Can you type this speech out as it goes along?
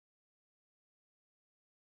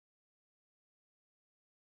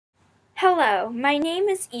Hello, my name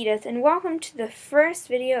is Edith, and welcome to the first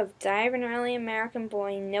video of Diary of an Early American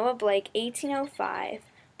Boy, Noah Blake, 1805,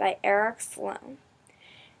 by Eric Sloane.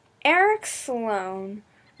 Eric Sloane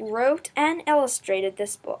wrote and illustrated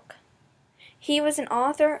this book. He was an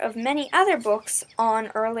author of many other books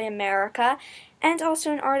on early America, and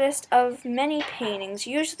also an artist of many paintings,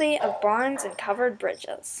 usually of barns and covered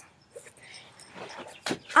bridges.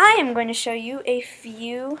 I am going to show you a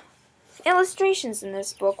few illustrations in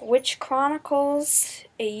this book, which chronicles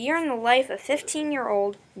a year in the life of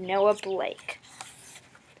 15-year-old Noah Blake.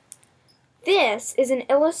 This is an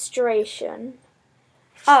illustration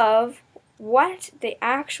of what the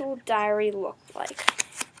actual diary looked like.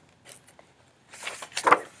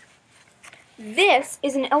 This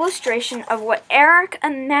is an illustration of what Eric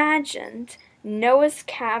imagined Noah's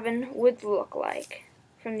cabin would look like,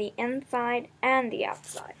 from the inside and the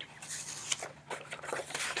outside.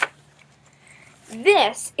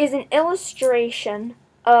 This is an illustration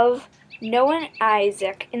of Noah and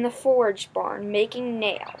Isaac in the forge barn making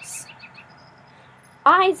nails.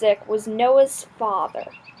 Isaac was Noah's father.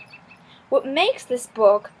 What makes this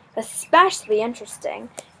book especially interesting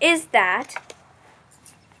is that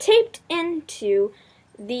taped into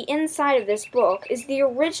the inside of this book is the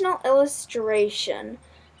original illustration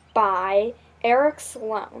by Eric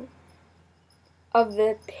Sloane of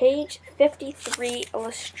the page 53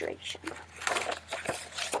 illustration.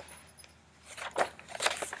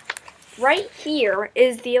 Right here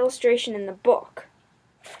is the illustration in the book.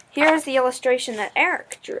 Here's the illustration that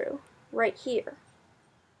Eric drew, right here.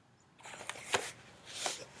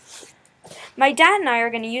 My dad and I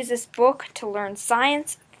are going to use this book to learn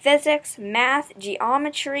science, physics, math,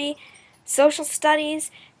 geometry, social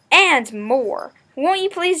studies, and more. Won't you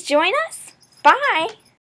please join us? Bye!